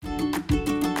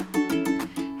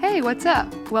Hey, what's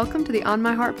up? Welcome to the On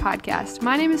My Heart podcast.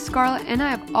 My name is Scarlett, and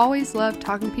I have always loved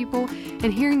talking to people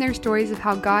and hearing their stories of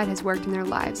how God has worked in their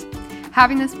lives.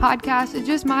 Having this podcast is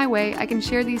just my way I can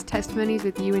share these testimonies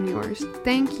with you and yours.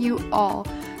 Thank you all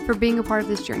for being a part of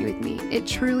this journey with me. It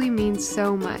truly means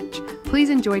so much.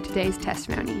 Please enjoy today's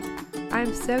testimony.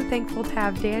 I'm so thankful to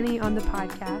have Danny on the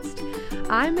podcast.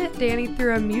 I met Danny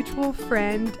through a mutual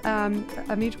friend.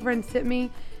 A mutual friend sent me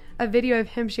a video of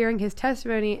him sharing his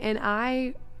testimony, and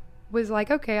I was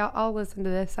like, okay, I'll listen to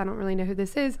this. I don't really know who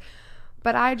this is,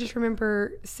 but I just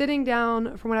remember sitting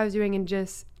down from what I was doing and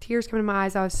just tears coming to my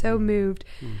eyes. I was so moved.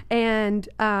 And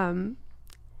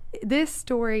this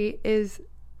story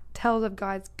tells of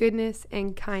God's goodness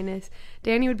and kindness.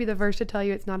 Danny would be the first to tell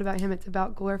you it's not about him, it's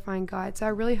about glorifying God. So I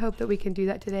really hope that we can do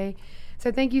that today.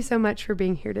 So thank you so much for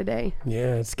being here today.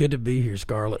 Yeah, it's good to be here,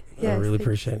 Scarlett. Yes, I really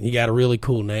appreciate it. You got a really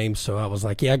cool name, so I was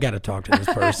like, yeah, I got to talk to this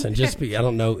person. I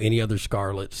don't know any other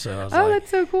Scarlett, so I was like, that's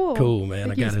so cool. Cool, man.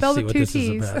 Like I got to see what this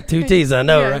is about. 2 T's, I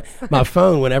know, Yes. right? My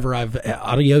phone, whenever I've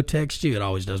audio text you, it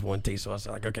always does 1 T, so I was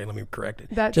like, okay, let me correct it.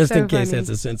 That's just so in case funny. that's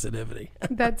a sensitivity.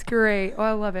 That's great. Oh,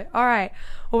 I love it. All right.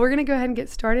 Well, we're going to go ahead and get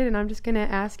started, and I'm just going to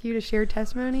ask you to share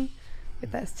testimony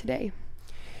with us today.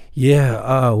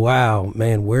 Yeah. Wow,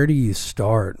 man. Where do you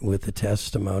start with the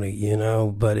testimony?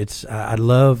 But I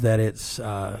love that it's.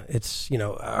 I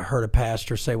heard a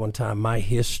pastor say one time, my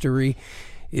history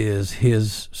is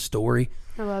his story.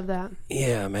 I love that.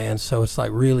 Yeah, man. So it's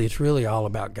really all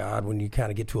about God when you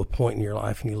kind of get to a point in your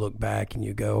life and you look back and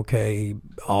you go, okay,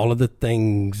 all of the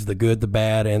things, the good, the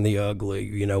bad, and the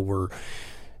ugly, were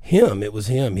him. It was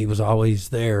him. He was always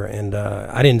there. And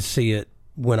I didn't see it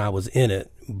when I was in it,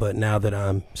 but now that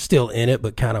I'm still in it,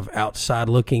 but kind of outside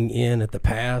looking in at the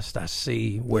past, I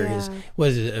see where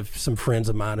some friends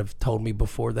of mine have told me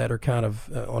before that are kind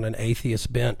of on an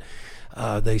atheist bent.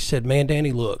 They said, man,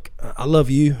 Danny, look, I love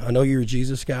you. I know you're a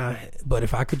Jesus guy, but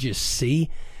if I could just see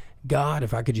God,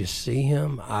 if I could just see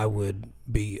him, I would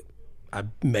believe.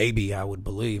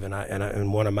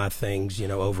 And one of my things,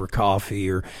 over coffee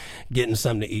or getting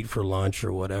something to eat for lunch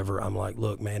or whatever, I'm like,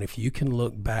 look, man, if you can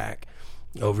look back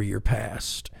over your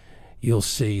past, you'll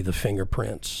see the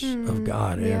fingerprints of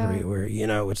God everywhere.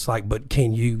 It's like, but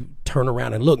can you turn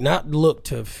around and not look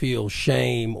to feel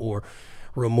shame or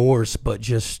remorse, but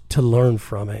just to learn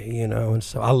from it, And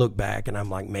so I look back and I'm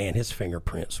like, man, his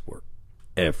fingerprints were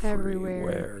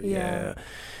everywhere. Yeah.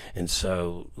 And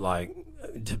so,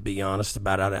 to be honest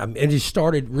about it, and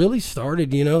it really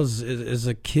started, as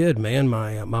a kid, man.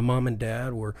 My mom and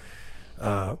dad were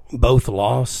both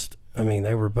lost. I mean,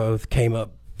 came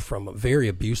up from very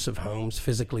abusive homes,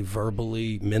 physically,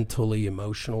 verbally, mentally,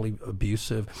 emotionally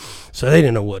abusive. So they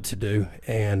didn't know what to do.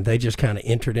 And they just kind of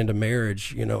entered into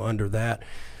marriage, under that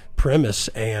premise.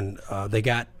 And they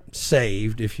got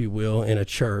saved, if you will, in a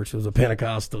church. It was a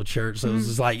Pentecostal church. So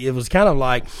it was kind of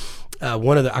like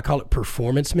one of I call it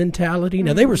performance mentality.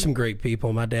 Now, they were some great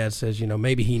people. My dad says,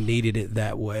 maybe he needed it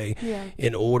that way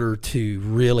in order to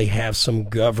really have some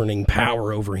governing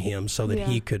power over him so that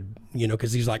he could,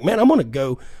 because he's like, man, I'm going to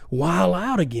go wild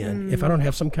out again if I don't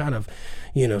have some kind of,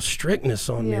 strictness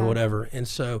on me or whatever. And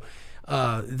so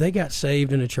they got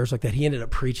saved in a church like that. He ended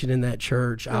up preaching in that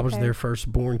church. I was their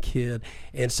firstborn kid.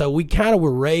 And so we kind of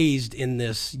were raised in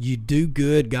this, you do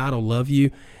good, God will love you.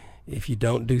 If you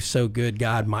don't do so good,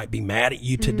 God might be mad at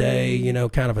you today,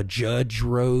 kind of a judge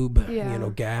robe,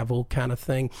 gavel kind of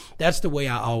thing. That's the way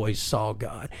I always saw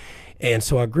God. And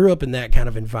so I grew up in that kind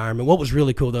of environment. What was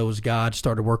really cool, though, was God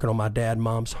started working on my dad and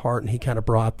mom's heart, and he kind of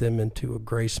brought them into a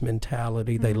grace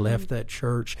mentality. They left that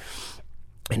church.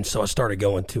 And so I started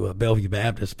going to a Bellevue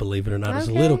Baptist, believe it or not, as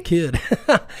a little kid.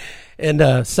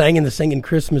 And sang in the singing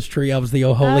Christmas tree. I was the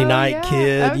Holy Night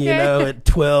kid, at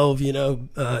 12,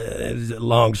 it's a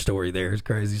long story there. It's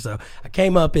crazy. So I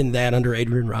came up in that under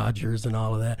Adrian Rogers and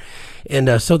all of that.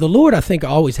 And so the Lord, I think,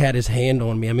 always had his hand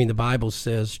on me. I mean, the Bible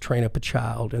says, train up a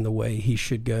child in the way he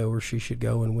should go or she should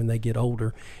go. And when they get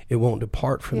older, it won't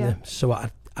depart from them. So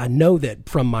I know that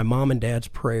from my mom and dad's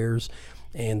prayers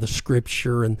and the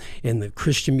scripture and the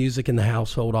Christian music in the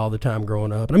household all the time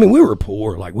growing up. And I mean, we were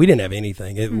poor. We didn't have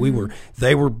anything.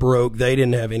 They were broke. They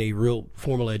didn't have any real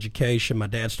formal education. My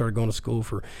dad started going to school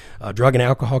for drug and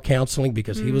alcohol counseling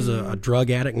because he was a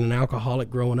drug addict and an alcoholic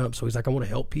growing up. So he's like, I want to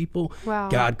help people. Wow.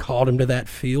 God called him to that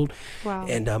field. Wow.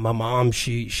 And my mom,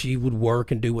 she would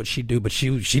work and do what she'd do, but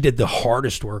she did the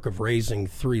hardest work of raising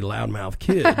 3 loudmouth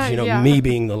kids, me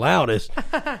being the loudest.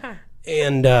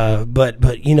 And but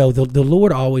the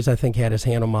Lord always, I think, had his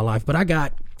hand on my life. But I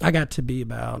got to be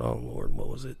about, oh Lord, what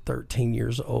was it, 13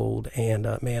 years old, and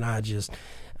man, I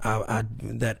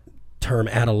that term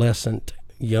adolescent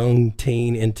young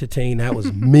teen into teen. That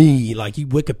was me. Like you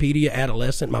Wikipedia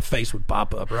adolescent, my face would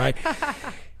pop up, right?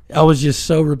 I was just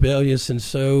so rebellious and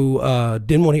so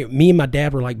didn't want to hear. Me and my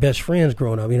dad were like best friends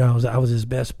growing up. You know, I was his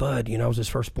best bud. You know, I was his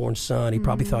firstborn son. He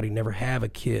probably thought he'd never have a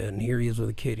kid, and here he is with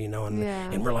a kid. You know,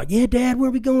 and we're like, yeah, Dad, where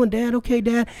are we going, Dad? Okay,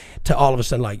 Dad. To all of a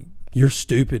sudden, like, you're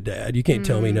stupid, Dad. You can't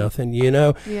tell me nothing. You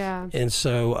know. Yeah. And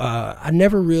so I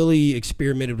never really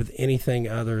experimented with anything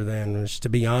other than, just to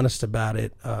be honest about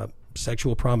it,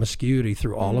 sexual promiscuity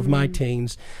through all of my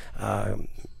teens.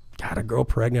 Got a girl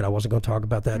pregnant. I wasn't going to talk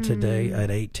about that today. At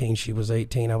 18, she was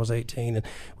 18, I was 18, and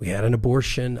we had an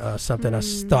abortion, something I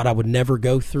thought I would never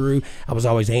go through. I was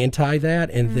always anti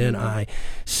that, and then I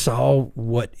saw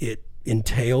what it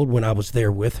entailed when I was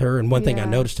there with her. And one thing I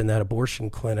noticed in that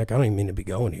abortion clinic, I don't even mean to be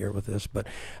going here with this, but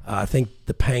I think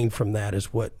the pain from that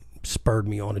is what spurred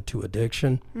me on into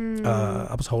addiction.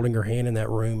 I was holding her hand in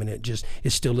that room, and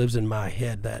it still lives in my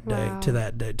head that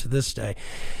day, to this day.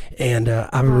 And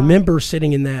I remember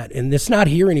sitting in that, and it's not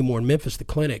here anymore in Memphis, the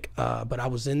clinic, but I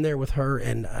was in there with her,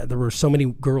 and there were so many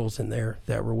girls in there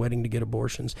that were waiting to get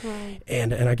abortions.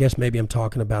 And I guess maybe I'm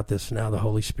talking about this now. The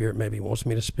Holy Spirit maybe wants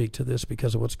me to speak to this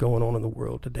because of what's going on in the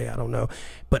world today. I don't know.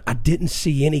 But I didn't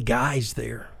see any guys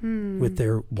there with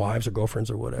their wives or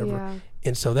girlfriends or whatever. Yeah.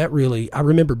 And so that really, I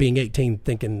remember being 18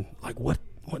 thinking, like, what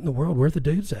in the world? Where are the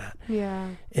dudes at? Yeah.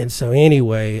 And so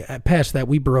anyway, past that,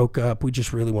 we broke up. We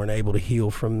just really weren't able to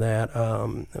heal from that.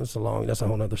 That's a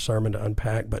whole other sermon to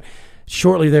unpack. But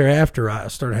shortly thereafter, I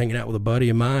started hanging out with a buddy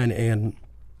of mine, and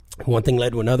one thing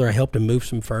led to another. I helped him move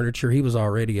some furniture. He was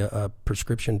already a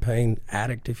prescription pain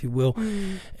addict, if you will.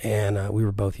 And we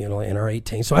were both, in our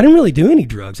 18s. So I didn't really do any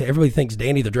drugs. Everybody thinks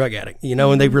Danny the drug addict,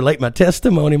 and they relate my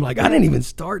testimony. I'm like, I didn't even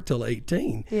start till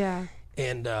 18. Yeah.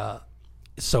 And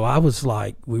so I was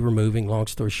like, we were moving. Long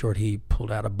story short, he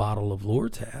pulled out a bottle of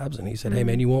Lortabs, and he said, hey,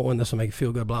 man, you want one? This will make you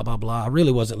feel good, blah, blah, blah. I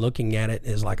really wasn't looking at it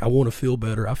as like, I want to feel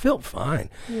better. I felt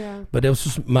fine. Yeah. But it was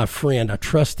just my friend. I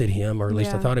trusted him, or at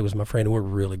least I thought he was my friend. We're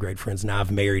really great friends. Now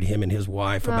I've married him and his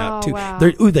wife about 2. Wow.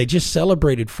 They just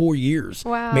celebrated 4 years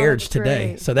marriage today.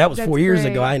 Great. So that was That's 4 years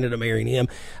great. ago. I ended up marrying him.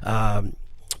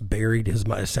 Buried his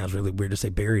mom. It sounds really weird to say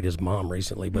buried his mom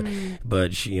recently,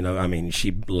 but she,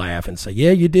 she'd laugh and say, yeah,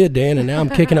 you did, Dan, and now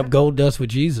I'm kicking up gold dust with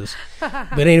Jesus.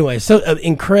 But anyway, so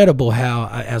incredible how,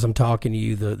 as I'm talking to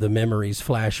you, the memories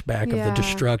flash back of the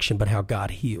destruction, but how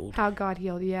God healed. How God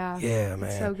healed, yeah. Yeah,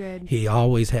 man. So good. He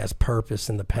always has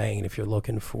purpose in the pain if you're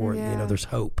looking for it. Yeah. There's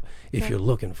hope if you're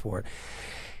looking for it.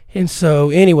 And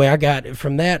so anyway, I got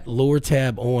from that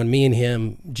Lortab on, me and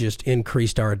him just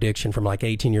increased our addiction from like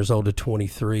 18 years old to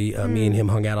 23. Me and him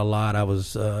hung out a lot. I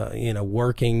was,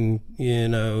 working,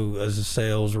 as a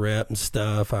sales rep and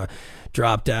stuff. I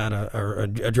dropped out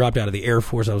of the Air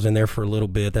Force. I was in there for a little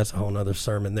bit. That's a whole nother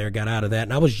sermon there. Got out of that,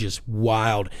 and I was just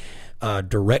wild,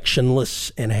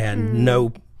 directionless, and had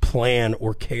no plan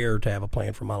or care to have a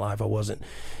plan for my life. I wasn't,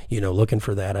 looking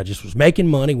for that. I just was making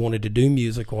money, wanted to do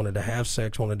music, wanted to have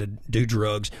sex, wanted to do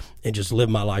drugs, and just live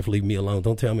my life, leave me alone.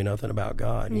 Don't tell me nothing about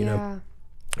God, you know.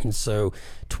 And so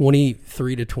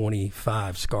 23 to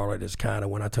 25, Scarlett, is kind of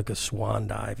when I took a swan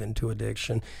dive into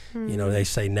addiction. They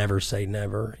say never say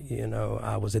never.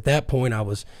 I was at that point, I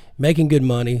was making good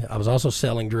money. I was also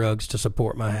selling drugs to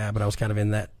support my habit. I was kind of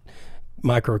in that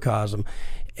microcosm.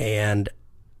 And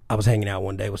I was hanging out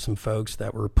one day with some folks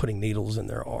that were putting needles in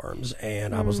their arms,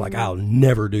 and I was like, I'll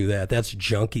never do that. That's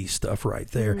junky stuff right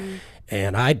there.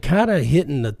 And I'd kind of hit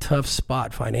in a tough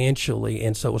spot financially,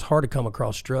 and so it was hard to come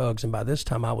across drugs. And by this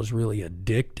time, I was really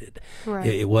addicted. Right.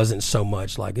 It wasn't so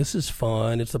much like, this is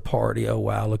fun, it's a party, oh,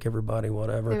 wow, look, everybody,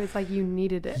 whatever. It was like you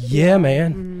needed it. Yeah,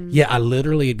 man. Yeah, I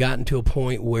literally had gotten to a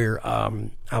point where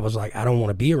I was like, I don't want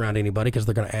to be around anybody because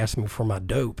they're going to ask me for my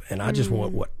dope, and I just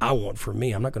want what I want for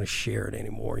me. I'm not going to share it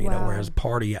anymore, whereas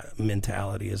party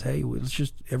mentality is, hey, let's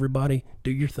just everybody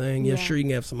do your thing. Yeah, sure, you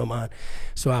can have some of mine.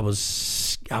 So I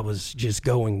was just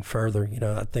going further.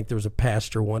 I think there was a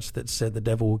pastor once that said the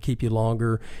devil will keep you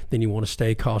longer than you want to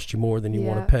stay, cost you more than you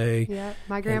want to pay. Yeah,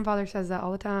 my grandfather says that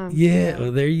all the time. Yeah,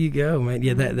 well, there you go, man.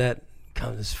 Yeah, that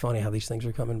it's funny how these things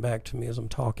are coming back to me as I'm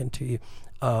talking to you,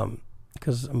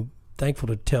 because I'm thankful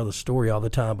to tell the story all the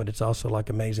time, but it's also like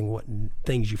amazing what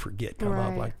things you forget come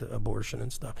up, like the abortion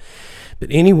and stuff. But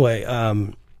anyway,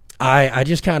 I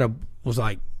just kind of was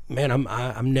like, man,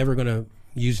 I'm never gonna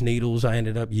use needles. I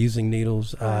ended up using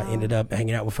needles. Ended up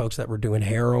hanging out with folks that were doing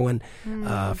heroin.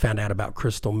 Found out about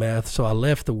crystal meth. So I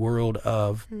left the world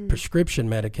of prescription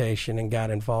medication and got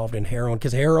involved in heroin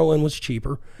because heroin was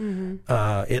cheaper.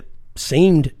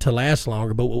 seemed to last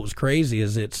longer, but what was crazy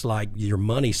is it's like your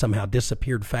money somehow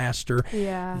disappeared faster.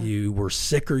 Yeah. You were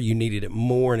sicker, you needed it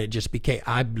more, and it just became,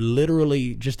 I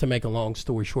literally, just to make a long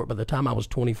story short, by the time I was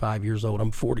 25 years old,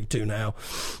 I'm 42 now,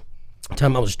 by the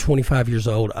time I was 25 years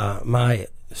old, my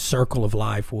circle of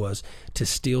life was to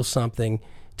steal something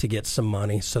to get some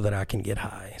money so that I can get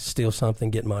high. Steal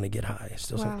something, get money, get high.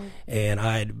 Steal something. And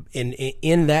I'd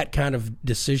in that kind of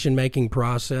decision-making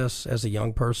process as a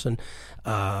young person,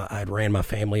 I'd ran my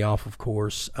family off, of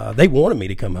course. They wanted me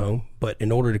to come home, but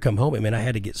in order to come home, it meant I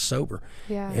had to get sober.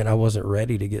 Yeah. And I wasn't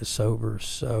ready to get sober.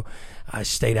 So I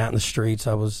stayed out in the streets.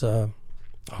 I was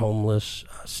homeless,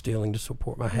 stealing to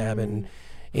support my habit. And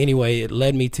anyway, it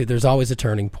led me to, there's always a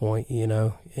turning point, you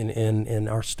know, in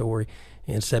our story.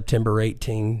 And September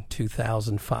 18,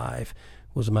 2005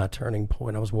 was my turning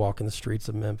point. I was walking the streets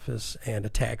of Memphis, and a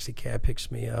taxi cab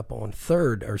picks me up on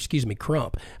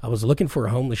Crump. I was looking for a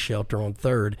homeless shelter on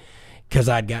 3rd because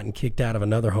I'd gotten kicked out of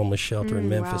another homeless shelter in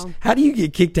Memphis. Wow. How do you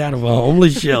get kicked out of a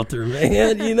homeless shelter,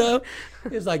 man? You know?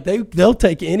 It's like they'll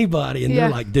take anybody, and they're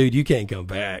like, dude, you can't come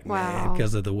back, man,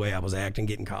 because of the way I was acting,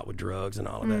 getting caught with drugs and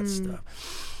all of that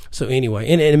stuff. So anyway,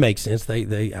 and it makes sense.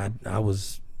 I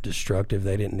was destructive.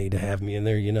 They didn't need to have me in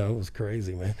there, you know. It was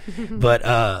crazy, man.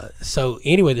 But so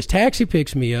anyway, this taxi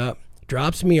picks me up,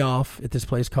 drops me off at this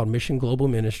place called Mission Global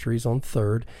Ministries on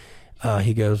 3rd.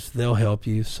 He goes, they'll help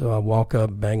you. So I walk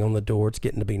up, bang on the door. It's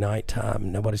getting to be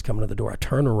nighttime. Nobody's coming to the door. I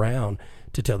turn around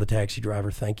to tell the taxi driver,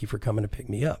 thank you for coming to pick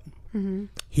me up.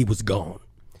 He was gone.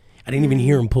 I didn't even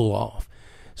hear him pull off.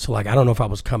 So, like, I don't know if I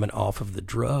was coming off of the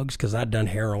drugs because I'd done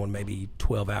heroin maybe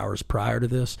 12 hours prior to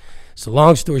this. So,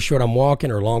 long story short, I'm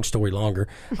walking, or long story longer,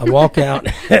 I walk out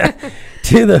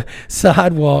to the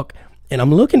sidewalk, and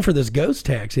I'm looking for this ghost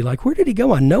taxi. Like, where did he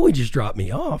go? I know he just dropped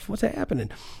me off. What's happening?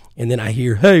 And then I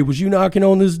hear, hey, was you knocking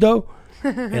on this door?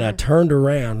 And I turned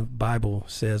around. The Bible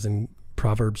says in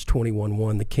Proverbs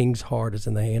 21:1, the king's heart is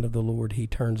in the hand of the Lord. He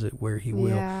turns it where he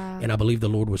will. And I believe the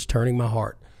Lord was turning my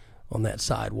heart on that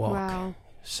sidewalk. Wow.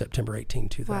 September 18,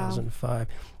 2005. Wow.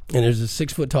 And there's a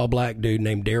 6-foot-tall black dude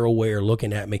named Daryl Ware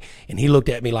looking at me. And he looked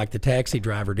at me like the taxi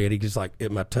driver did. He just like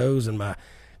at my toes and my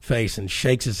face and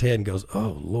shakes his head and goes,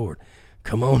 oh, Lord,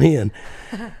 come on in.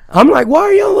 I'm like, why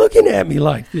are y'all looking at me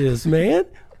like this, man?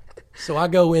 So I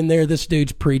go in there. This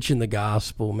dude's preaching the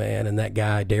gospel, man. And that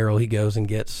guy, Daryl, he goes and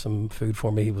gets some food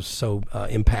for me. He was so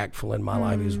impactful in my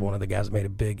life. He was one of the guys that made a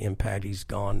big impact. He's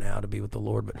gone now to be with the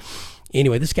Lord. But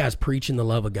anyway, this guy's preaching the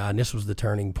love of God, and this was the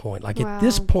turning point. Like at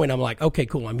this point, I'm like, okay,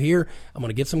 cool. I'm here. I'm going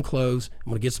to get some clothes.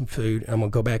 I'm going to get some food. And I'm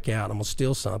going to go back out. I'm going to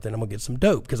steal something. I'm going to get some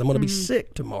dope because I'm going to be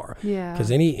sick tomorrow. Yeah.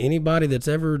 Because anybody that's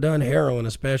ever done heroin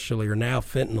especially, or now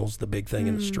fentanyl's the big thing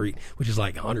in the street, which is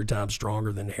like 100 times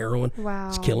stronger than heroin. Wow.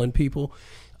 It's killing people.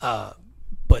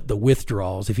 But the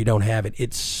withdrawals, if you don't have it,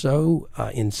 it's so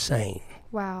insane.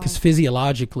 Wow. Because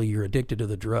physiologically you're addicted to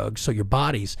the drug, so your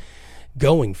body's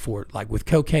going for it. Like with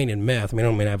cocaine and meth, I mean, I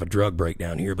don't mean to have a drug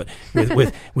breakdown here, but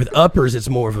with uppers, it's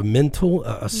more of a mental,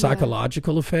 a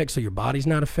psychological effect, so your body's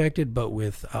not affected. But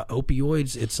with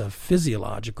opioids, it's a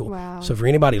physiological. Wow. So for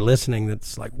anybody listening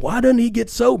that's like, why doesn't he get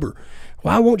sober?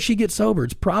 Why won't she get sober?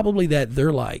 It's probably that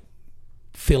they're like,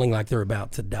 feeling like they're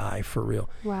about to die for real.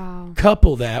 Wow.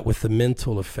 Couple that with the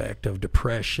mental effect of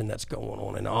depression that's going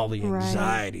on and all the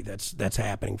anxiety that's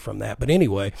happening from that. But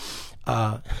anyway,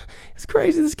 it's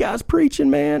crazy. This guy's preaching,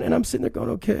 man, and I'm sitting there going,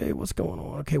 okay, what's going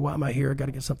on? Okay, why am I here? I got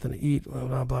to get something to eat, blah,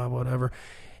 blah, blah, whatever.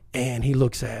 And he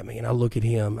looks at me, and I look at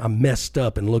him. I messed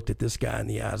up and looked at this guy in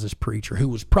the eyes, this preacher, who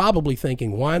was probably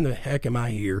thinking, why in the heck am I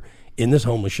here in this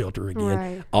homeless shelter again?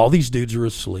 Right. All these dudes are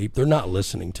asleep. They're not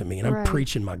listening to me, and I'm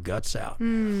preaching my guts out.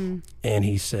 And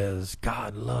he says,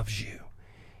 God loves you.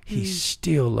 He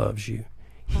still loves you.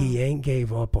 He ain't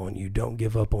gave up on you. Don't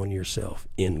give up on yourself,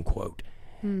 end quote.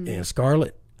 And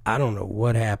Scarlett, I don't know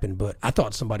what happened, but I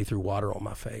thought somebody threw water on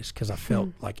my face because I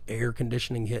felt like air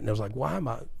conditioning hit, and I was like, why am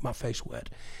my face wet?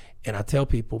 And I tell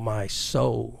people my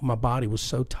body was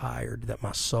so tired that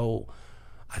my soul,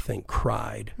 I think,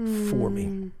 cried for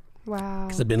me. Wow.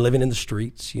 Because I'd been living in the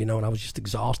streets, you know, and I was just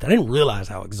exhausted. I didn't realize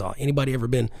how exhausted. Anybody ever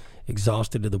been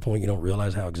exhausted to the point you don't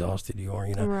realize how exhausted you are,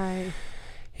 you know? Right.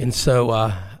 And so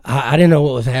I didn't know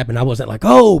what was happening. I wasn't like,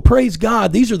 oh, praise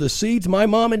God, these are the seeds my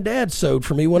mom and dad sowed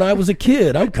for me when I was a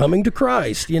kid. I'm coming to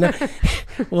Christ, you know.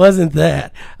 Wasn't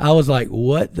that. I was like,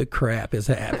 what the crap is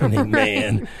happening,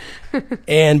 man?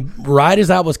 And right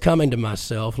as I was coming to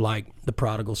myself, like the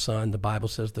prodigal son, the Bible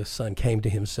says the son came to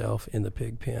himself in the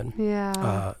pig pen.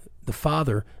 Yeah. The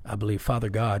Father, I believe, Father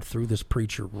God, through this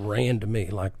preacher, ran to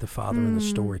me like the Father in the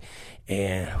story.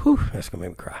 And, whew, that's going to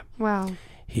make me cry. Wow.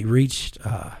 He reached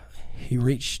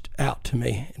out to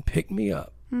me and picked me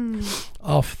up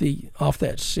off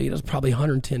that seat. I was probably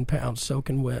 110 pounds,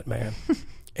 soaking wet, man.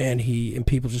 And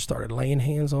people just started laying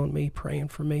hands on me, praying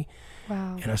for me.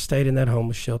 Wow. And I stayed in that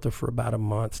homeless shelter for about a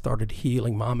month, started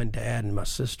healing. Mom and Dad and my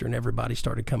sister and everybody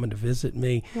started coming to visit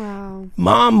me. Wow.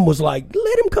 Mom was like,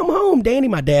 let him come home. Danny,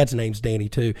 my dad's name's Danny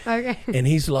too. Okay. And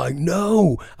he's like,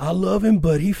 no, I love him,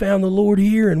 but he found the Lord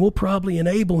here and we'll probably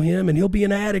enable him and he'll be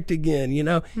an addict again, you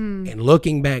know. And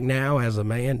looking back now as a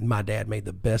man, my dad made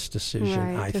the best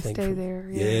decision, I think. To stay there.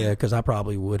 Yeah, because I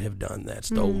probably would have done that,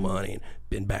 stole money and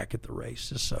been back at the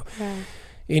races. So. Yeah.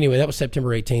 Anyway, that was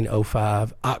September 18,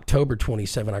 05. October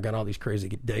 27, I got all these crazy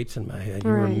dates in my head. You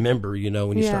remember, you know,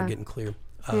 when you start getting clear.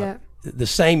 The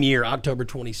same year, October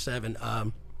 27,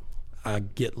 I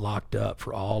get locked up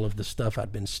for all of the stuff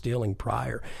I'd been stealing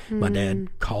prior. My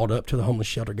dad called up to the homeless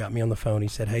shelter, got me on the phone. He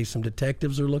said, hey, some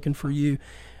detectives are looking for you.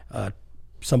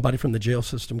 Somebody from the jail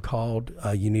system called.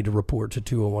 You need to report to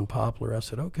 201 Poplar. I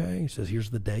said, okay. He says, here's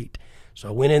the date. So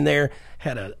I went in there,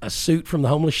 had a suit from the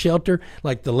homeless shelter,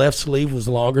 like the left sleeve was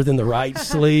longer than the right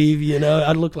sleeve, you know.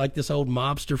 I looked like this old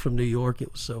mobster from New York.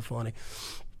 It was so funny.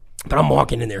 But I'm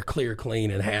walking in there clear,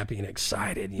 clean, and happy and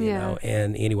excited, you know.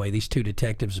 And anyway, these two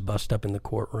detectives bust up in the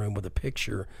courtroom with a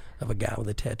picture of a guy with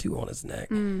a tattoo on his neck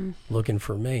looking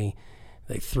for me.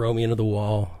 They throw me into the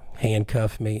wall,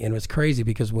 handcuff me. And it was crazy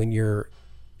because when you're,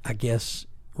 I guess,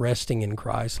 resting in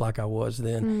Christ like I was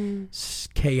then,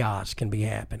 chaos can be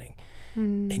happening.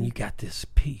 And you got this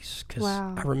peace because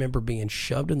I remember being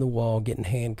shoved in the wall, getting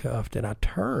handcuffed, and I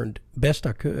turned best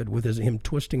I could with him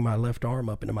twisting my left arm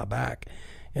up into my back,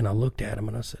 and I looked at him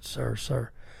and I said,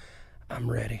 sir, I'm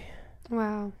ready.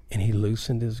 Wow. And he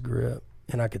loosened his grip,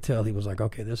 and I could tell he was like,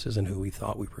 okay, this isn't who we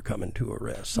thought we were coming to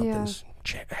arrest. Something's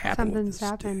happened. Something's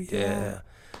happened. Yeah.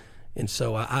 And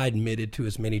so I admitted to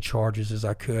as many charges as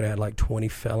I could. I had like 20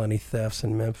 felony thefts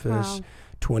in Memphis.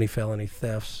 20 felony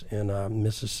thefts in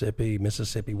Mississippi.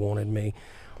 Mississippi wanted me.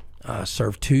 I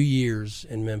served 2 years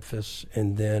in Memphis,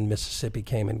 and then Mississippi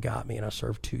came and got me, and I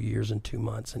served 2 years and 2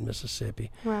 months in Mississippi.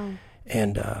 Wow.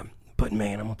 And but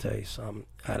man, I'm gonna tell you something.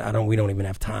 We don't even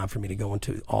have time for me to go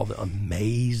into all the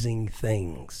amazing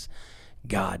things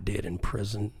God did in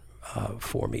prison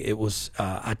for me. It was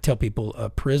I tell people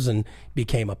prison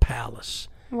became a palace.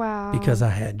 Wow. Because I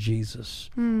had Jesus.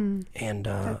 And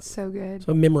that's so good.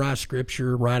 So I memorized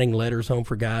scripture, writing letters home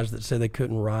for guys that said they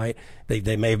couldn't write.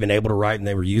 They may have been able to write, and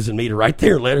they were using me to write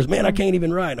their letters. Man, I can't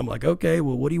even write. I'm like, okay,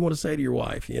 well, what do you want to say to your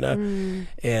wife, you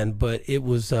know? But it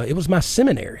was my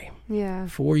seminary. Yeah.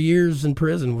 4 years in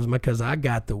prison was because I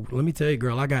got let me tell you,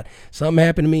 girl, something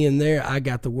happened to me in there. I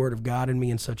got the word of God in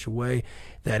me in such a way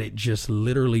that it just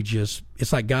literally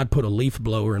it's like God put a leaf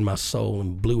blower in my soul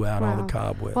and blew out all the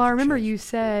cobwebs. Well, I remember you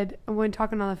said when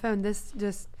talking on the phone, this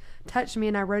just touched me,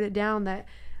 and I wrote it down, that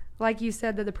like you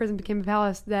said that the prison became a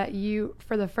palace, that you,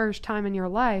 for the first time in your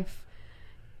life,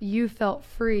 you felt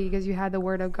free because you had the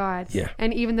word of God. Yeah.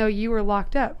 And even though you were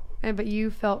locked up, but you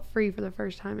felt free for the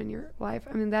first time in your life.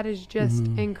 I mean, that is just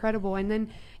incredible. And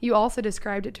then you also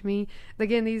described it to me.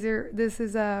 Again, this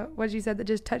is what you said that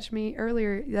just touched me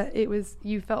earlier, that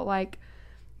you felt like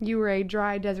you were a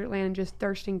dry desert land just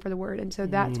thirsting for the word. And so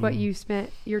that's what you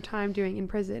spent your time doing in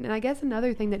prison. And I guess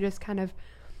another thing that just kind of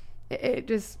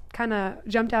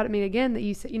jumped out at me again, that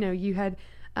you said, you had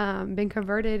been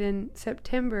converted in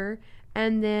September,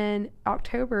 and then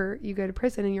October you go to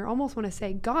prison, and you almost want to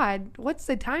say, God, what's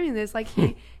the timing of this? Like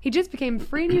he just became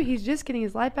free and he's just getting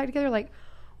his life back together. Like,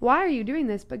 why are you doing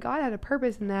this? But God had a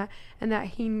purpose in that, and that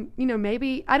he,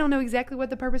 maybe, I don't know exactly what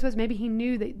the purpose was. Maybe he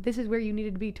knew that this is where you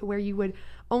needed to be, to where you would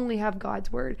only have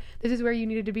God's word. This is where you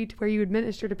needed to be, to where you would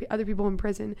minister to other people in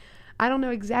prison. I don't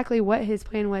know exactly what his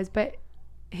plan was, but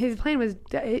his plan was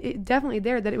definitely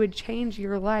there, that it would change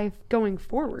your life going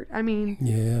forward. I mean,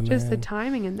 just the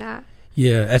timing in that.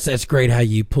 Yeah, that's great how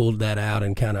you pulled that out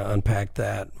and kind of unpacked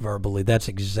that verbally. That's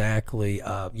exactly,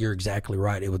 you're exactly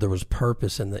right. There was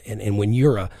purpose in and when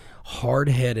you're a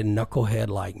hard-headed knucklehead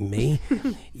like me,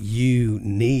 you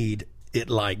need it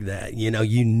like that. You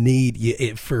need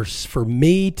it for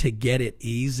me to get it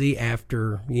easy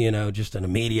after, just an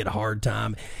immediate hard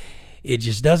time. It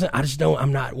just doesn't,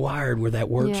 I'm not wired where that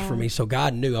works for me. So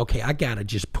God knew, okay, I got to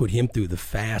just put him through the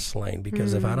fast lane,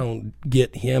 because if I don't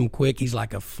get him quick, he's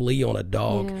like a flea on a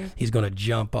dog. Yeah. He's going to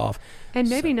jump off. And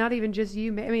maybe not even just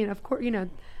you. I mean, of course,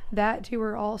 that too,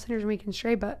 we're all sinners and we can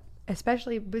stray, but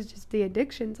especially it was just the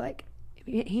addictions. Like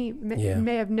he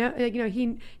may have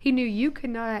known, he knew you could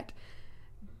not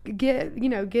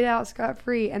get out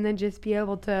scot-free and then just be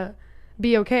able to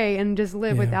be okay and just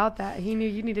live without that. He knew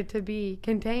you needed to be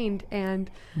contained, and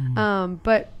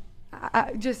but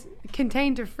I just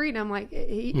contained to freedom. Like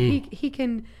he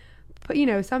can but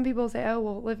some people say, oh,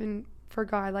 well, living for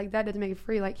God, like that doesn't make it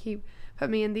free. Like he put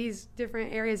me in these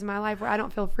different areas of my life where I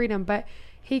don't feel freedom, but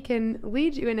he can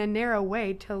lead you in a narrow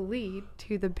way to lead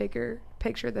to the bigger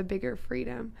picture, the bigger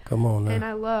freedom. Come on now. And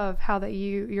I love how that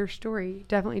your story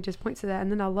definitely just points to that.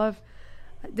 And then I love,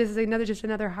 this is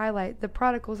another highlight, the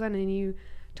prodigal son. And you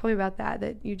told me about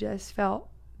that you just felt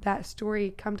that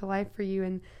story come to life for you.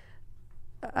 And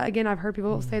again, I've heard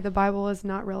people say the Bible is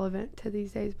not relevant to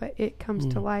these days, but it comes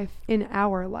to life in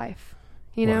our life.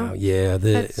 Wow, yeah.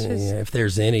 If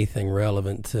there's anything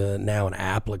relevant to now and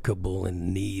applicable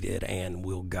and needed and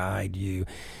will guide you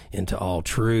into all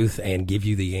truth and give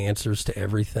you the answers to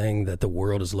everything that the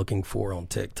world is looking for on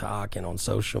TikTok and on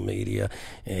social media,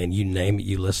 and you name it,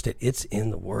 you list it, it's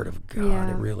in the Word of God.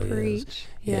 Yeah, it really preach. is.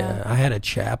 Yeah. I had a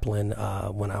chaplain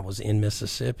when I was in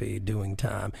Mississippi doing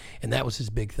time, and that was his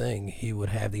big thing. He would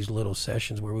have these little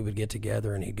sessions where we would get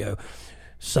together and he'd go,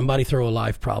 somebody throw a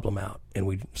life problem out,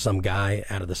 and some guy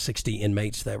out of the 60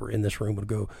 inmates that were in this room would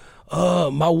go,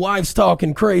 oh, my wife's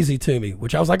talking crazy to me,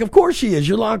 which I was like, of course she is.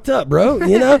 You're locked up, bro.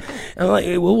 I'm like,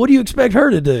 well, what do you expect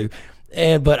her to do?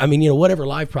 But I mean, whatever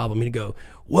life problem, he'd go,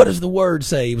 what does the Word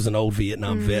say? He was an old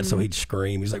Vietnam vet, so he'd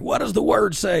scream. He's like, what does the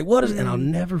Word say? And I'll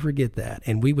never forget that.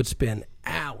 And we would spend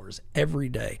hours every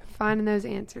day finding those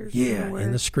answers.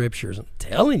 In the Scriptures. I'm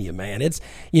telling you, man, it's,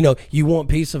 you want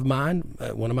peace of mind.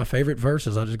 One of my favorite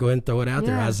verses, I'll just go ahead and throw it out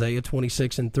there. Isaiah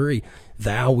 26:3.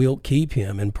 Thou wilt keep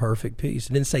him in perfect peace.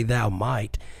 It didn't say thou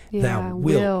might. Thou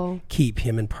wilt keep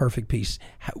him in perfect peace.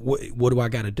 What do I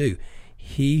got to do?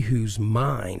 He whose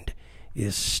mind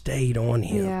is stayed on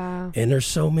him. And there's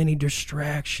so many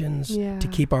distractions to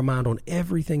keep our mind on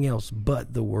everything else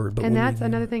but the Word. But and that's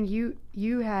another thing,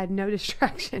 you had no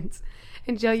distractions.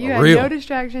 And Joe, you had no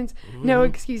distractions, no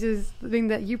excuses. I mean,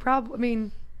 that you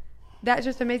probably, that's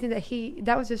just amazing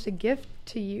that was just a gift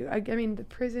to you. I mean, the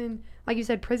prison, like you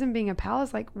said, prison being a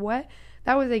palace, like what?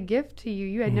 That was a gift to you.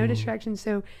 You had no distractions,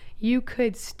 so you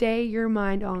could stay your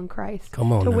mind on Christ.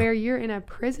 Come on, where you're in a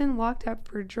prison locked up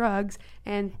for drugs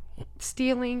and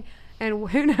stealing and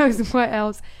who knows what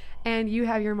else, and you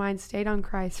have your mind stayed on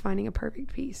Christ, finding a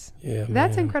perfect peace.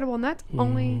 That's incredible, and that's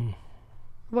only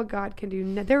what God can do.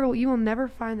 You will never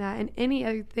find that in any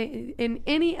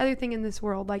other thing in this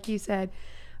world, like you said,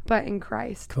 but in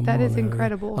Christ. That is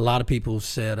incredible. A lot of people have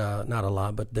said, not a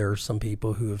lot, but there are some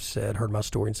people who have heard my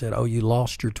story and said, oh, you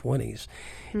lost your 20s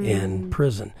in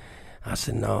prison. I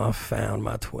said, no, I found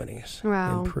my 20s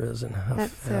in prison. I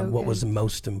found what was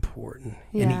most important.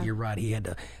 And you're right, he had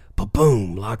to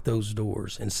boom, lock those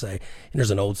doors and say, and there's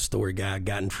an old story guy,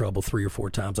 got in trouble 3 or 4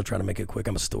 times. I'll try to make it quick.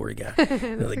 I'm a story guy.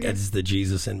 That's the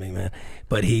Jesus in me, man.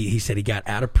 But he said he got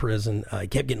out of prison. He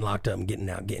kept getting locked up and getting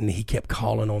out. He kept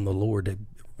calling on the Lord to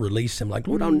release him, like,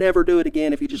 Lord, I'll never do it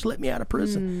again if you just let me out of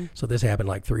prison. So this happened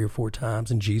like 3 or 4 times,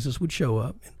 and Jesus would show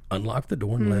up and unlock the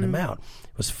door and let him out.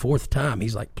 It was 4th time.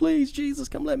 He's like, please, Jesus,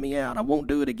 come let me out. I won't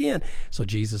do it again. So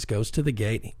Jesus goes to the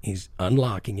gate. He's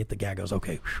unlocking it. The guy goes,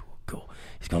 okay, cool.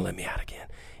 He's going to let me out again.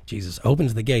 Jesus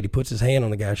opens the gate. He puts his hand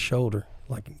on the guy's shoulder,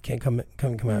 like, he can't come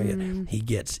out yet. He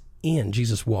gets in.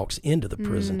 Jesus walks into the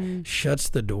prison, shuts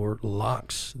the door,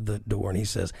 locks the door, and he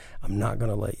says, I'm not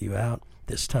going to let you out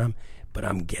this time, but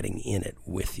I'm getting in it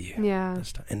with you.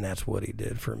 This time. And that's what he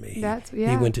did for me.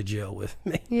 He went to jail with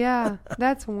me.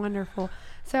 That's wonderful.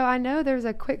 So I know there's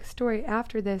a quick story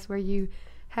after this where you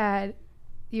had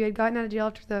gotten out of jail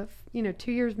after the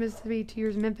 2 years Mississippi, 2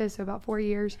 years Memphis, so about 4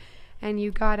 years, and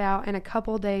you got out, and a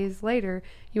couple days later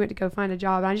you went to go find a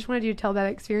job. And I just wanted you to tell that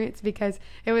experience because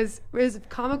it was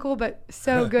comical but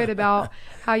so good about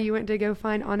how you went to go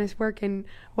find honest work and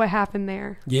what happened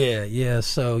there.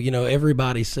 So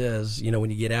everybody says,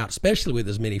 when you get out, especially with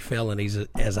as many felonies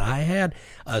as I had,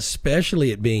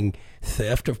 especially it being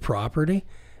theft of property,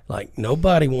 like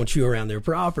nobody wants you around their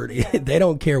property. They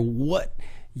don't care what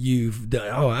you've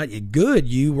done. Good.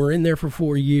 You were in there for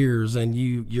 4 years and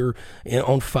you're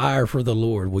on fire for the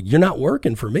Lord. Well, you're not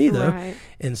working for me though. Right.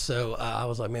 And so I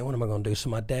was like, man, what am I going to do? So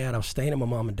my dad, I was staying at my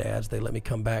mom and dad's. They let me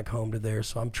come back home to there.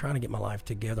 So I'm trying to get my life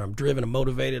together. I'm driven. I'm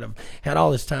motivated. I've had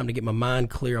all this time to get my mind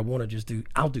clear. I want to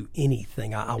I'll do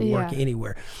anything. I'll work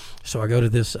anywhere. So I go to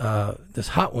this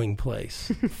hot wing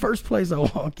place. First place I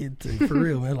walk into, for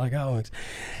real, man, like hot wings.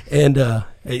 And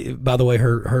by the way,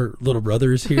 her little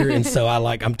brother is here. And so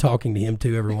I'm talking to him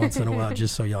too every once in a while,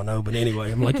 just so y'all know. But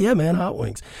anyway, I'm like, yeah, man, hot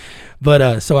wings.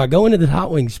 But so I go into the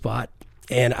hot wing spot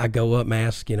and I go up and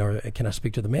ask, can I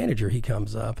speak to the manager? He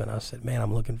comes up and I said, man,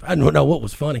 I don't know what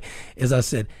was funny is I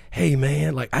said, hey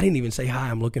man, like I didn't even say hi,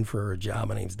 I'm looking for a job.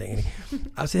 My name's Danny.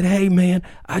 I said, hey man,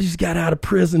 I just got out of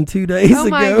prison 2 days ago. Oh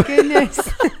my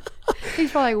goodness.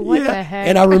 He's probably like, what the heck?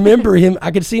 And I remember him.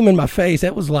 I could see him in my face.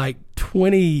 That was like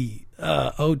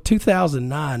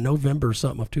 2009, November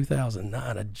something of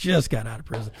 2009. I just got out of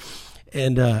prison,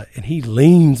 and he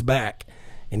leans back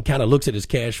and kind of looks at his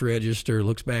cash register,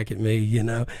 looks back at me,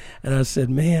 and I said,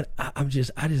 man, I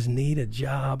just need a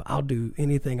job. I'll do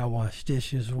anything. I'll wash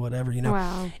dishes, whatever,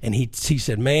 Wow. And he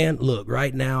said, man, look,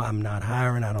 right now I'm not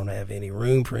hiring. I don't have any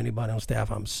room for anybody on staff.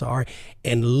 I'm sorry.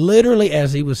 And literally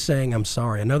as he was saying, I'm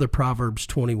sorry, another Proverbs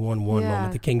 21:1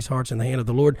 moment, the king's heart's in the hand of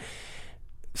the Lord.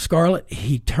 Scarlett,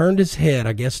 he turned his head,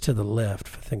 I guess, to the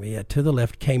left. To the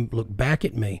left, looked back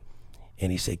at me.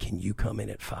 And he said, can you come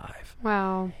in at 5?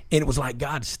 Wow. And it was like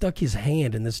God stuck his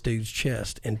hand in this dude's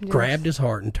chest and grabbed his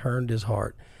heart and turned his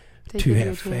heart to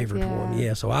have favor for him.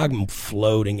 Yeah, so I'm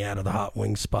floating out of the hot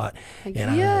wing spot. Like,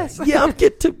 and yes. I'm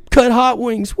get to cut hot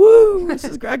wings. Woo!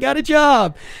 I got a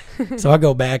job. So I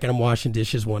go back and I'm washing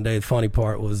dishes one day. The funny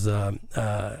part was I'm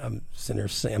sitting there,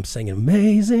 I'm singing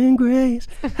Amazing Grace,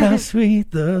 how sweet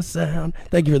the sound.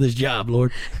 Thank you for this job,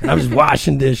 Lord. And I'm just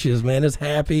washing dishes, man. It's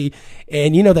happy.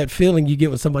 And you know that feeling you get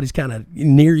when somebody's kind of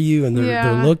near you and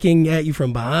they're looking at you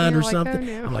from behind or something.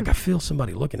 Oh, no. I'm like, I feel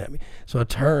somebody looking at me. So I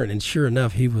turn, and sure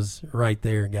enough, he was right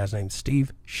there. A guy's named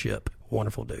Steve Ship.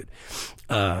 Wonderful dude.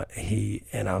 And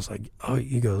I was like, oh,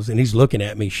 he goes, and he's looking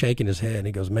at me, shaking his head. And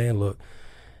he goes, man, look,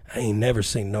 I ain't never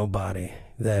seen nobody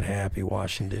that happy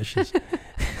washing dishes.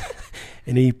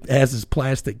 And he has his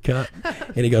plastic cup,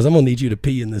 and he goes, I'm going to need you to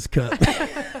pee in this cup.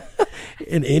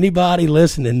 And anybody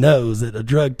listening knows that a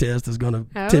drug test is going to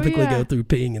typically go through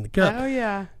peeing in the cup. Oh,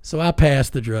 yeah. So I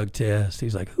passed the drug test.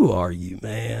 He's like, who are you,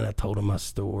 man? I told him my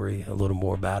story, a little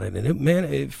more about it.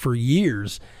 And for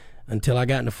years, until I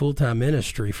got into full-time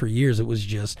ministry, for years it was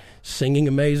just singing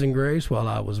Amazing Grace while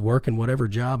I was working whatever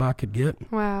job I could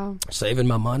get. Wow. Saving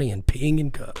my money and peeing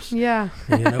in cups. Yeah.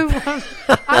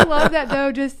 I love that,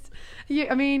 though.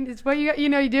 It's what you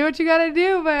do what you got to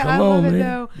do, but I love it,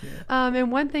 though. Yeah.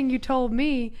 And one thing you told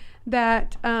me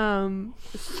that,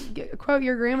 quote,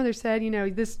 your grandmother said,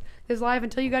 this life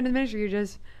until you got into the ministry, you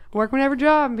just work whatever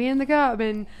job and be in the cup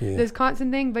and this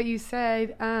constant thing. But you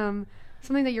said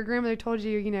something that your grandmother told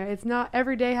you, it's not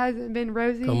every day hasn't been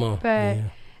rosy,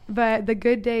 but the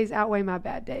good days outweigh my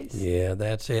bad days. Yeah,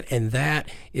 that's it. And that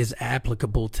is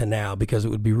applicable to now, because it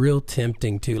would be real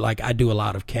tempting to, like, I do a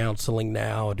lot of counseling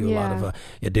now. I do a lot of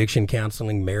addiction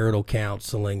counseling, marital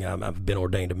counseling. I've been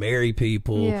ordained to marry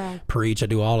people, preach. I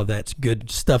do all of that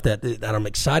good stuff that I'm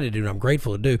excited to do and I'm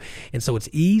grateful to do. And so it's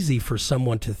easy for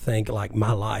someone to think, like,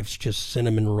 my life's just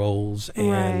cinnamon rolls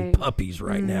and puppies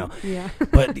right now. Yeah.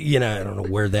 But, I don't know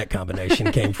where that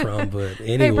combination came from. But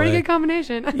anyway. Hey, pretty good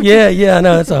combination. I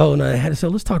know. It's a whole nother. So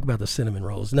let's talk about the cinnamon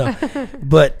rolls. No,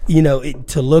 but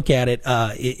to look at it,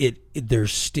 there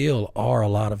still are a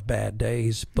lot of bad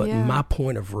days. But my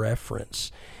point of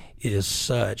reference is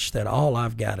such that all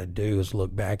I've got to do is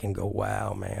look back and go,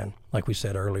 wow, man. Like we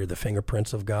said earlier, the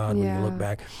fingerprints of God. When you look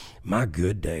back, my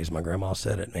good days, my grandma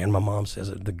said it, and my mom says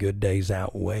it, the good days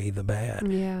outweigh the bad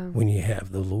when you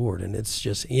have the Lord. And it's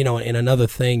just, and another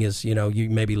thing is, you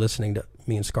may be listening to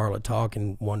me and Scarlett talk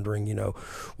and wondering,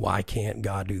 why can't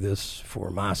God do this for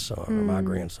my son or my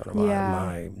grandson or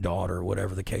my daughter, or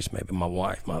whatever the case may be, my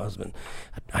wife, my husband.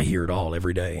 I hear it all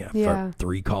every day. I've had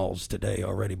 3 calls today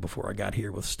already before I got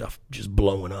here with stuff just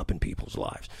blowing up in people's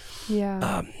lives.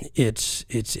 Yeah. It's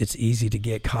easy to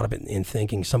get caught up in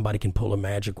thinking somebody can pull a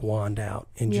magic wand out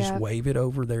and just wave it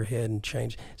over their head and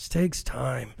change. It takes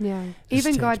time. Yeah.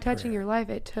 Even God touching your life,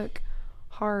 it took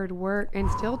hard work and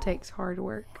still takes hard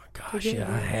work. Oh, gosh,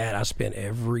 I spent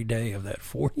every day of that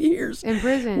 4 years in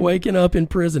prison, waking up in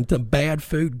prison to bad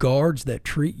food, guards that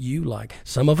treat you like,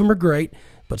 some of them are great,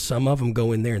 but some of them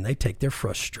go in there and they take their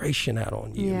frustration out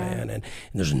on you, man. And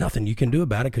there's nothing you can do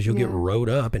about it because you'll get rode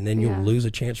up and then you'll lose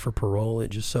a chance for parole.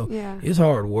 It's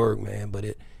hard work, man, but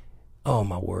oh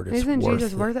my word, it's Isn't worth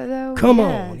Jesus it. worth it though? Come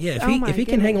on. Yeah, if he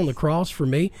can hang on the cross for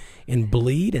me and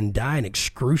bleed and die an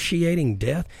excruciating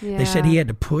death. They said he had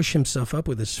to push himself up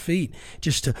with his feet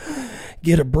just to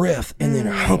get a breath and then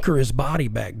hunker his body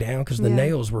back down because the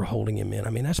nails were holding him in. I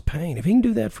mean, that's pain. If he can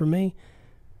do that for me,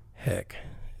 heck,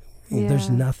 there's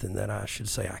nothing that I should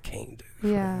say I can't do.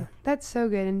 That's so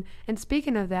good. And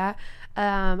speaking of that,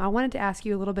 I wanted to ask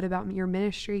you a little bit about your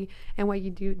ministry and what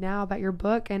you do now, about your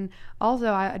book, and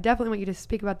also I definitely want you to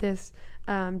speak about this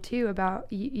too, about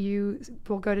you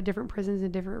will go to different prisons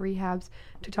and different rehabs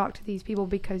to talk to these people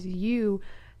because you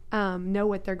know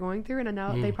what they're going through, and I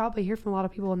know they probably hear from a lot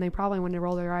of people, and they probably want to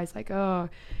roll their eyes like, oh,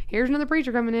 here's another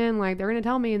preacher coming in, like they're going to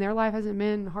tell me and their life hasn't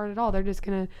been hard at all, they're just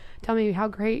going to tell me how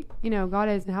great God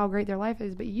is and how great their life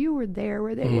is, but you were there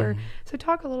where they were. So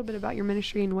talk a little bit about your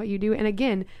ministry and what you do, and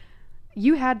again,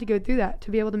 you had to go through that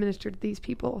to be able to minister to these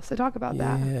people. So talk about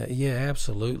that. Yeah,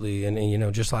 absolutely. And you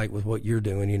know, just like with what you're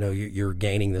doing, you know, you're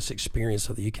gaining this experience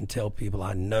so that you can tell people,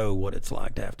 I know what it's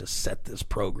like to have to set this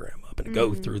program up and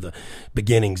go through the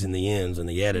beginnings and the ends and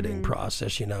the editing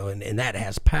process, you know, and that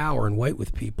has power and weight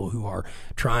with people who are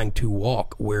trying to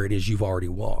walk where it is you've already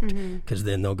walked. Because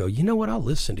then they'll go, you know what, I'll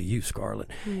listen to you, Scarlett.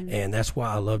 And that's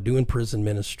why I love doing prison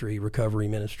ministry, recovery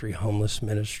ministry, homeless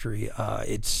ministry.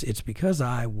 It's because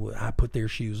I put their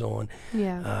shoes on.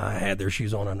 I had their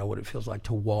shoes on. I know what it feels like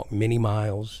to walk many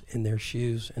miles in their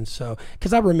shoes. And so,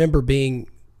 because I remember being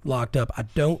locked up, I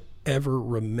don't ever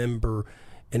remember,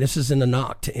 and this isn't a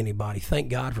knock to anybody, thank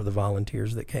God for the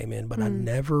volunteers that came in, but I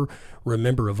never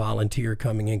remember a volunteer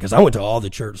coming in, because I went to all the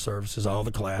church services, all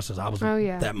the classes. I was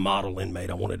that model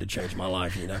inmate. I wanted to change my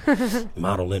life, you know.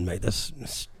 Model inmate, that's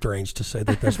strange to say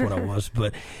that's what I was.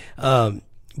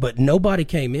 But nobody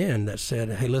came in that said,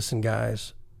 hey, listen,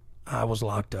 guys, I was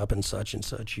locked up in such and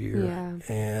such year,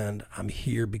 and I'm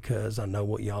here because I know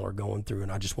what y'all are going through,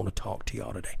 and I just want to talk to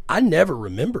y'all today. I never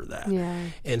remember that.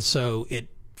 And so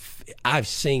I've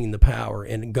seen the power,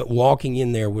 and walking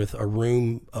in there with a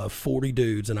room of 40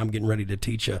 dudes, and I'm getting ready to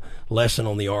teach a lesson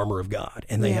on the armor of God,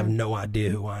 and they have no idea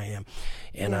who I am.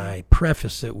 And I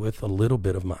preface it with a little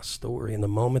bit of my story. And the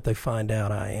moment they find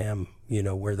out I am, you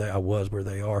know, where they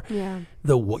are,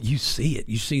 you see it.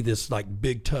 You see this like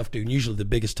big tough dude. And usually the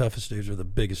biggest, toughest dudes are the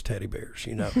biggest teddy bears,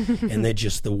 you know. And then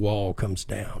just the wall comes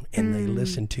down, and they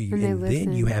listen to you, and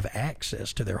then you have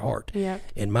access to their heart.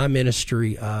 And my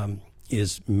ministry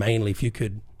is mainly, if you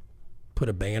could put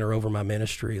a banner over my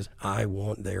ministry, is I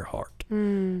want their heart.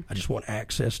 I just want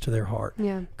access to their heart.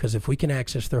 Because if we can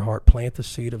access their heart, plant the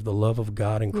seed of the love of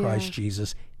God in Christ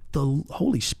Jesus, the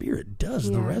Holy Spirit does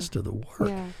the rest of the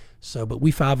work. So, but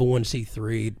we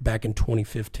 501c3 back in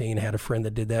 2015, had a friend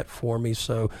that did that for me.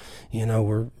 So, you know,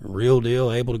 we're real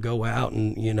deal able to go out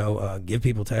and, you know, give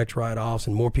people tax write-offs,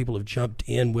 and more people have jumped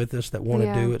in with us that want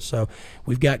to do it. So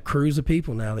we've got crews of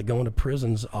people now that go into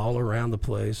prisons all around the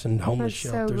place, and homeless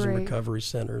shelters and recovery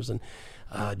centers, and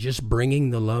just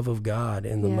bringing the love of God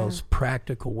in the most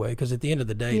practical way. Because at the end of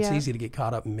the day, it's easy to get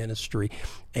caught up in ministry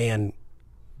and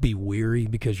be weary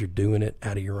because you're doing it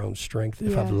out of your own strength.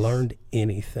 If I've learned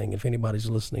anything, if anybody's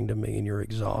listening to me and you're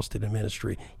exhausted in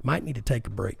ministry, you might need to take a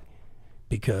break,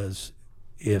 because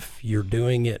if you're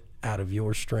doing it out of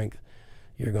your strength,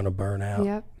 you're going to burn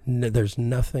out. There's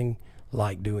nothing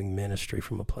like doing ministry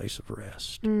from a place of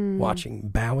rest,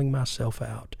 bowing myself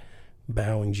out,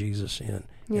 bowing Jesus in,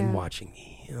 and watching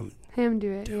him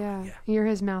do it. You're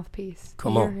his mouthpiece.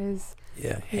 Come you're on. His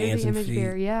hands and feet.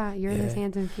 You're his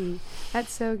hands and feet.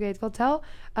 That's so good. Well, tell,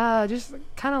 just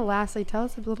kind of lastly, tell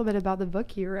us a little bit about the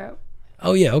book you wrote.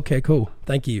 Oh, yeah. Okay, cool.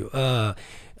 Thank you.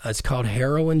 It's called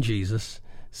Heroin Jesus.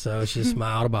 So it's just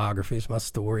my autobiography. It's my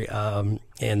story.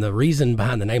 And the reason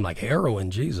behind the name, like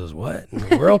Heroin Jesus, what in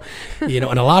the world? You know,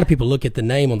 and a lot of people look at the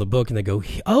name on the book and they go,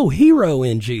 oh, Hero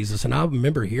in Jesus. And I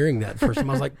remember hearing that first time.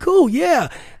 I was like, cool,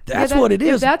 that's what it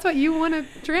is. If that's what you want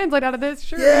to translate out of this,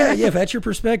 sure. Yeah, if that's your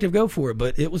perspective, go for it.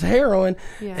 But it was heroin.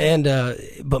 And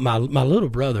but my little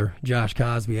brother, Josh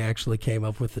Cosby, actually came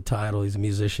up with the title. He's a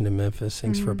musician in Memphis,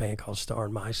 sings for a band called Star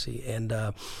and Micey.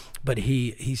 And but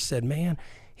he said, man,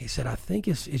 he said, I think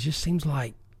it just seems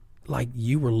like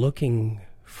you were looking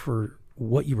for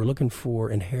what you were looking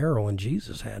for in heroin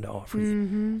Jesus had to offer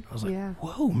you. I was like,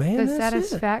 whoa, man, the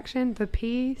satisfaction, the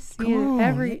peace,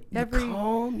 every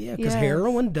calm, because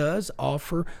heroin does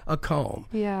offer a calm.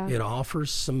 It offers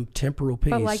some temporal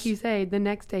peace. But like you say, the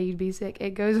next day you'd be sick.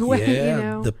 It goes away. You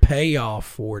know, the payoff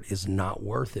for it is not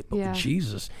worth it. But with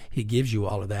Jesus, he gives you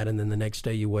all of that, and then the next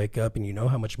day you wake up and you know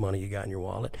how much money you got in your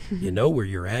wallet. You know where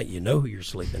you're at. You know who you're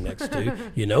sleeping next to.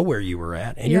 You know where you were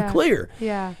at, and you're clear.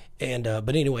 And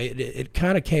but anyway, it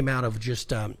kind of came out of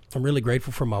just I'm really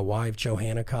grateful for my wife,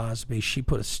 Johanna Cosby. She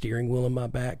put a steering wheel in my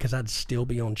back, because I'd still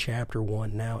be on chapter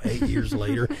 1 now, 8 years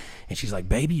later. And she's like,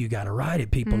 baby, you got to write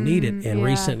it. People need it. And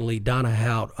recently, Donna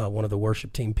Hout, one of the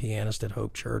worship team pianists at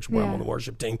Hope Church, where I'm on the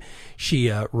worship team,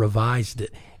 she revised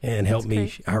it and helped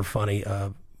me. Her funny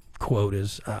quote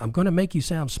is, I'm going to make you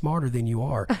sound smarter than you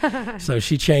are. So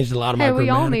she changed a lot of my grammatical we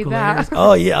all need that. errors.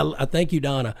 Oh yeah, I thank you,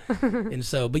 Donna. And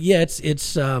so, but yeah,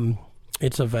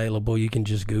 it's available. You can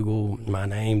just Google my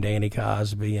name, Danny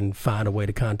Cosby, and find a way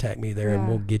to contact me there, and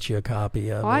we'll get you a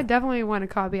copy of it. I definitely want a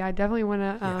copy. I definitely want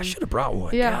to. I should have brought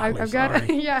one. Yeah, Golly, I've got.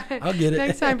 I'll get it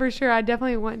next time for sure. I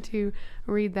definitely want to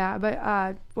read that.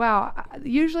 But wow,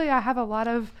 usually I have a lot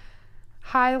of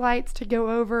highlights to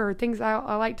go over, or things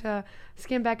I like to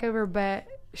skim back over, but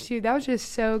Shoot, that was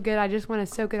just so good. I just want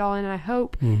to soak it all in. And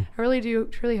I really do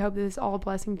truly hope that this is all a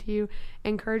blessing to you,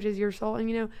 encourages your soul.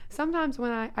 And, sometimes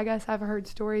when I guess I've heard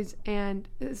stories and,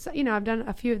 I've done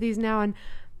a few of these now, and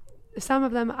some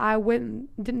of them I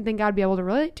didn't think I'd be able to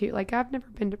relate to. Like, I've never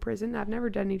been to prison. I've never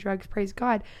done any drugs. Praise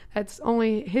God. That's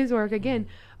only his work again.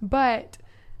 But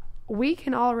we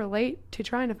can all relate to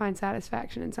trying to find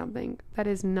satisfaction in something that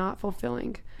is not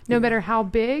fulfilling, no matter how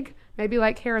big, maybe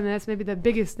like hair, that's maybe the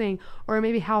biggest thing, or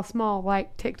maybe how small,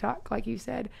 like TikTok, like you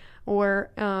said, or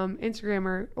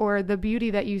Instagram, or the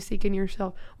beauty that you seek in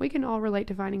yourself. We can all relate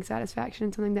to finding satisfaction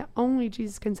in something that only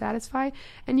Jesus can satisfy.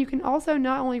 And you can also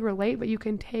not only relate, but you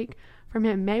can take from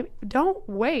him. Don't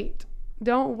wait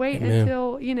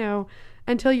Amen.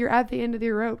 until you're at the end of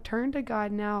your rope. Turn to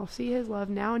God now. See his love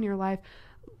now in your life.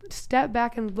 Step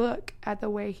back and look at the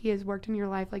way he has worked in your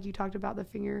life. Like you talked about the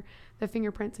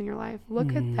fingerprints in your life.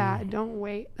 Look at that. Don't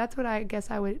wait. That's what I guess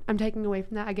I'm taking away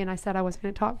from that. Again, I said I wasn't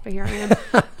going to talk, but here I am.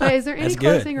 But is there any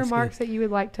closing remarks that you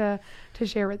would like to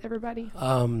share with everybody?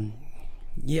 I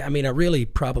really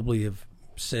probably have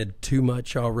said too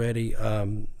much already.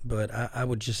 But I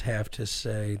would just have to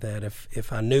say that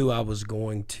if I knew I was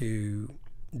going to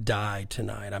die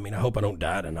tonight. I hope I don't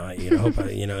die tonight.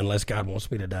 Unless God wants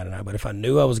me to die tonight. But if I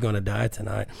knew I was going to die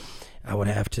tonight, I would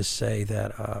have to say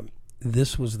that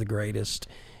this was the greatest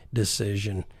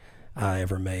decision I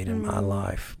ever made in my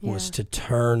life, was to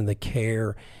turn the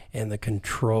care and the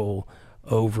control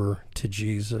over to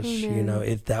Jesus.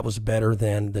 Amen. That was better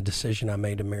than the decision I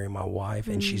made to marry my wife,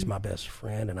 and she's my best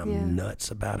friend, and I'm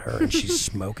nuts about her, and she's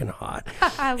smoking hot.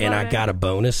 I got a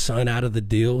bonus son out of the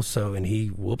deal, and he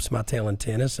whoops my tail in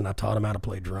tennis, and I taught him how to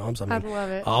play drums. I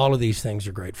love it. All of these things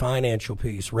are great. Financial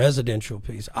peace, residential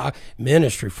peace,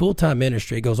 ministry, full-time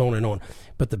ministry, it goes on and on.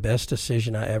 But the best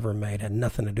decision I ever made had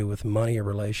nothing to do with money or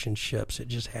relationships. It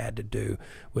just had to do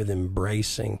with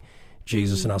embracing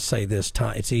Jesus. And I'll say this,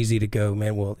 it's easy to go,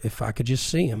 man, well, if I could just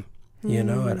see him,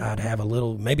 I'd have a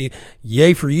little, maybe,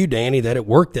 yay for you, Danny, that it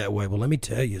worked that way. Well, let me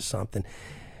tell you something.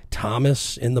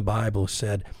 Thomas in the Bible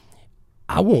said,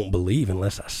 I won't believe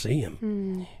unless I see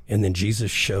him. And then Jesus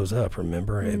shows up,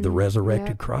 remember, the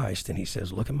resurrected Christ, and he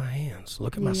says, look at my hands,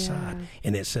 look at my side.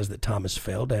 And it says that Thomas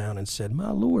fell down and said,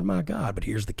 my Lord, my God. But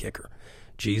here's the kicker.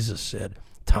 Jesus said,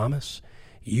 Thomas,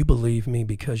 you believe me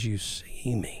because you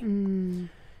see me.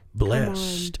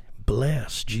 Blessed.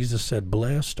 Jesus said,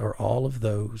 blessed are all of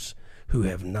those who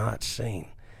have not seen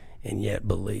and yet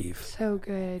believe. So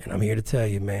good. And I'm here to tell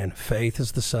you, man, faith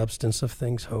is the substance of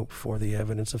things hoped for, the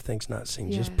evidence of things not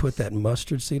seen. Just put that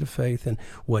mustard seed of faith in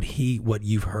what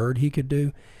you've heard he could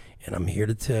do, and I'm here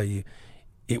to tell you,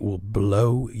 it will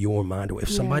blow your mind away. If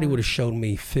somebody would have showed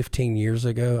me 15 years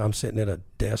ago, I'm sitting at a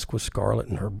desk with Scarlett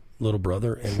and her little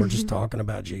brother, and we're just talking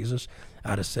about Jesus,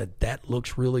 I'd have said, that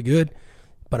looks really good,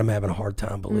 but I'm having a hard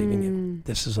time believing it.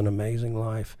 This is an amazing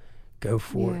life. Go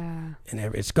for it.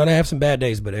 And it's going to have some bad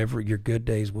days, but your good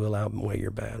days will outweigh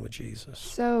your bad with Jesus.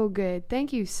 So good.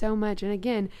 Thank you so much. And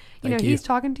again, he's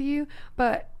talking to you,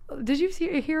 but did you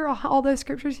hear all those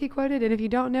scriptures he quoted? And if you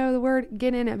don't know the word,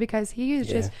 get in it, because he is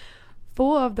just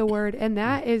full of the word, and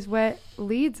that is what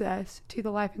leads us to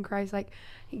the life in Christ. Like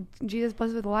Jesus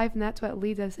blesses with life, and that's what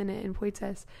leads us in it and points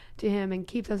us to him and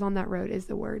keeps us on that road is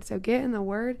the word. So get in the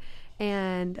word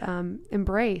and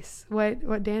embrace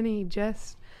what Danny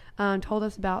just told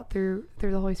us about through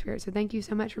the Holy Spirit. So thank you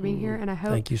so much for being here, and I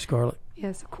hope... Thank you, Scarlett.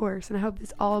 Yes, of course. And I hope this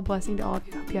is all a blessing to all of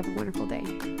you. I hope you have a wonderful day.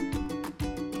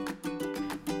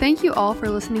 Thank you all for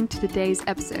listening to today's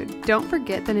episode. Don't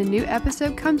forget that a new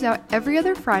episode comes out every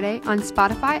other Friday on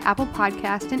Spotify, Apple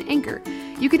Podcast, and Anchor.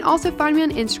 You can also find me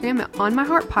on Instagram at On My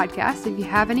Heart Podcast. If you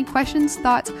have any questions,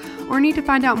 thoughts, or need to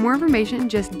find out more information,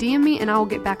 just DM me and I will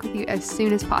get back with you as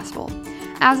soon as possible.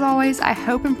 As always, I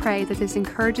hope and pray that this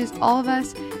encourages all of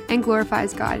us and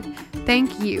glorifies God.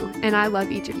 Thank you, and I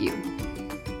love each of you.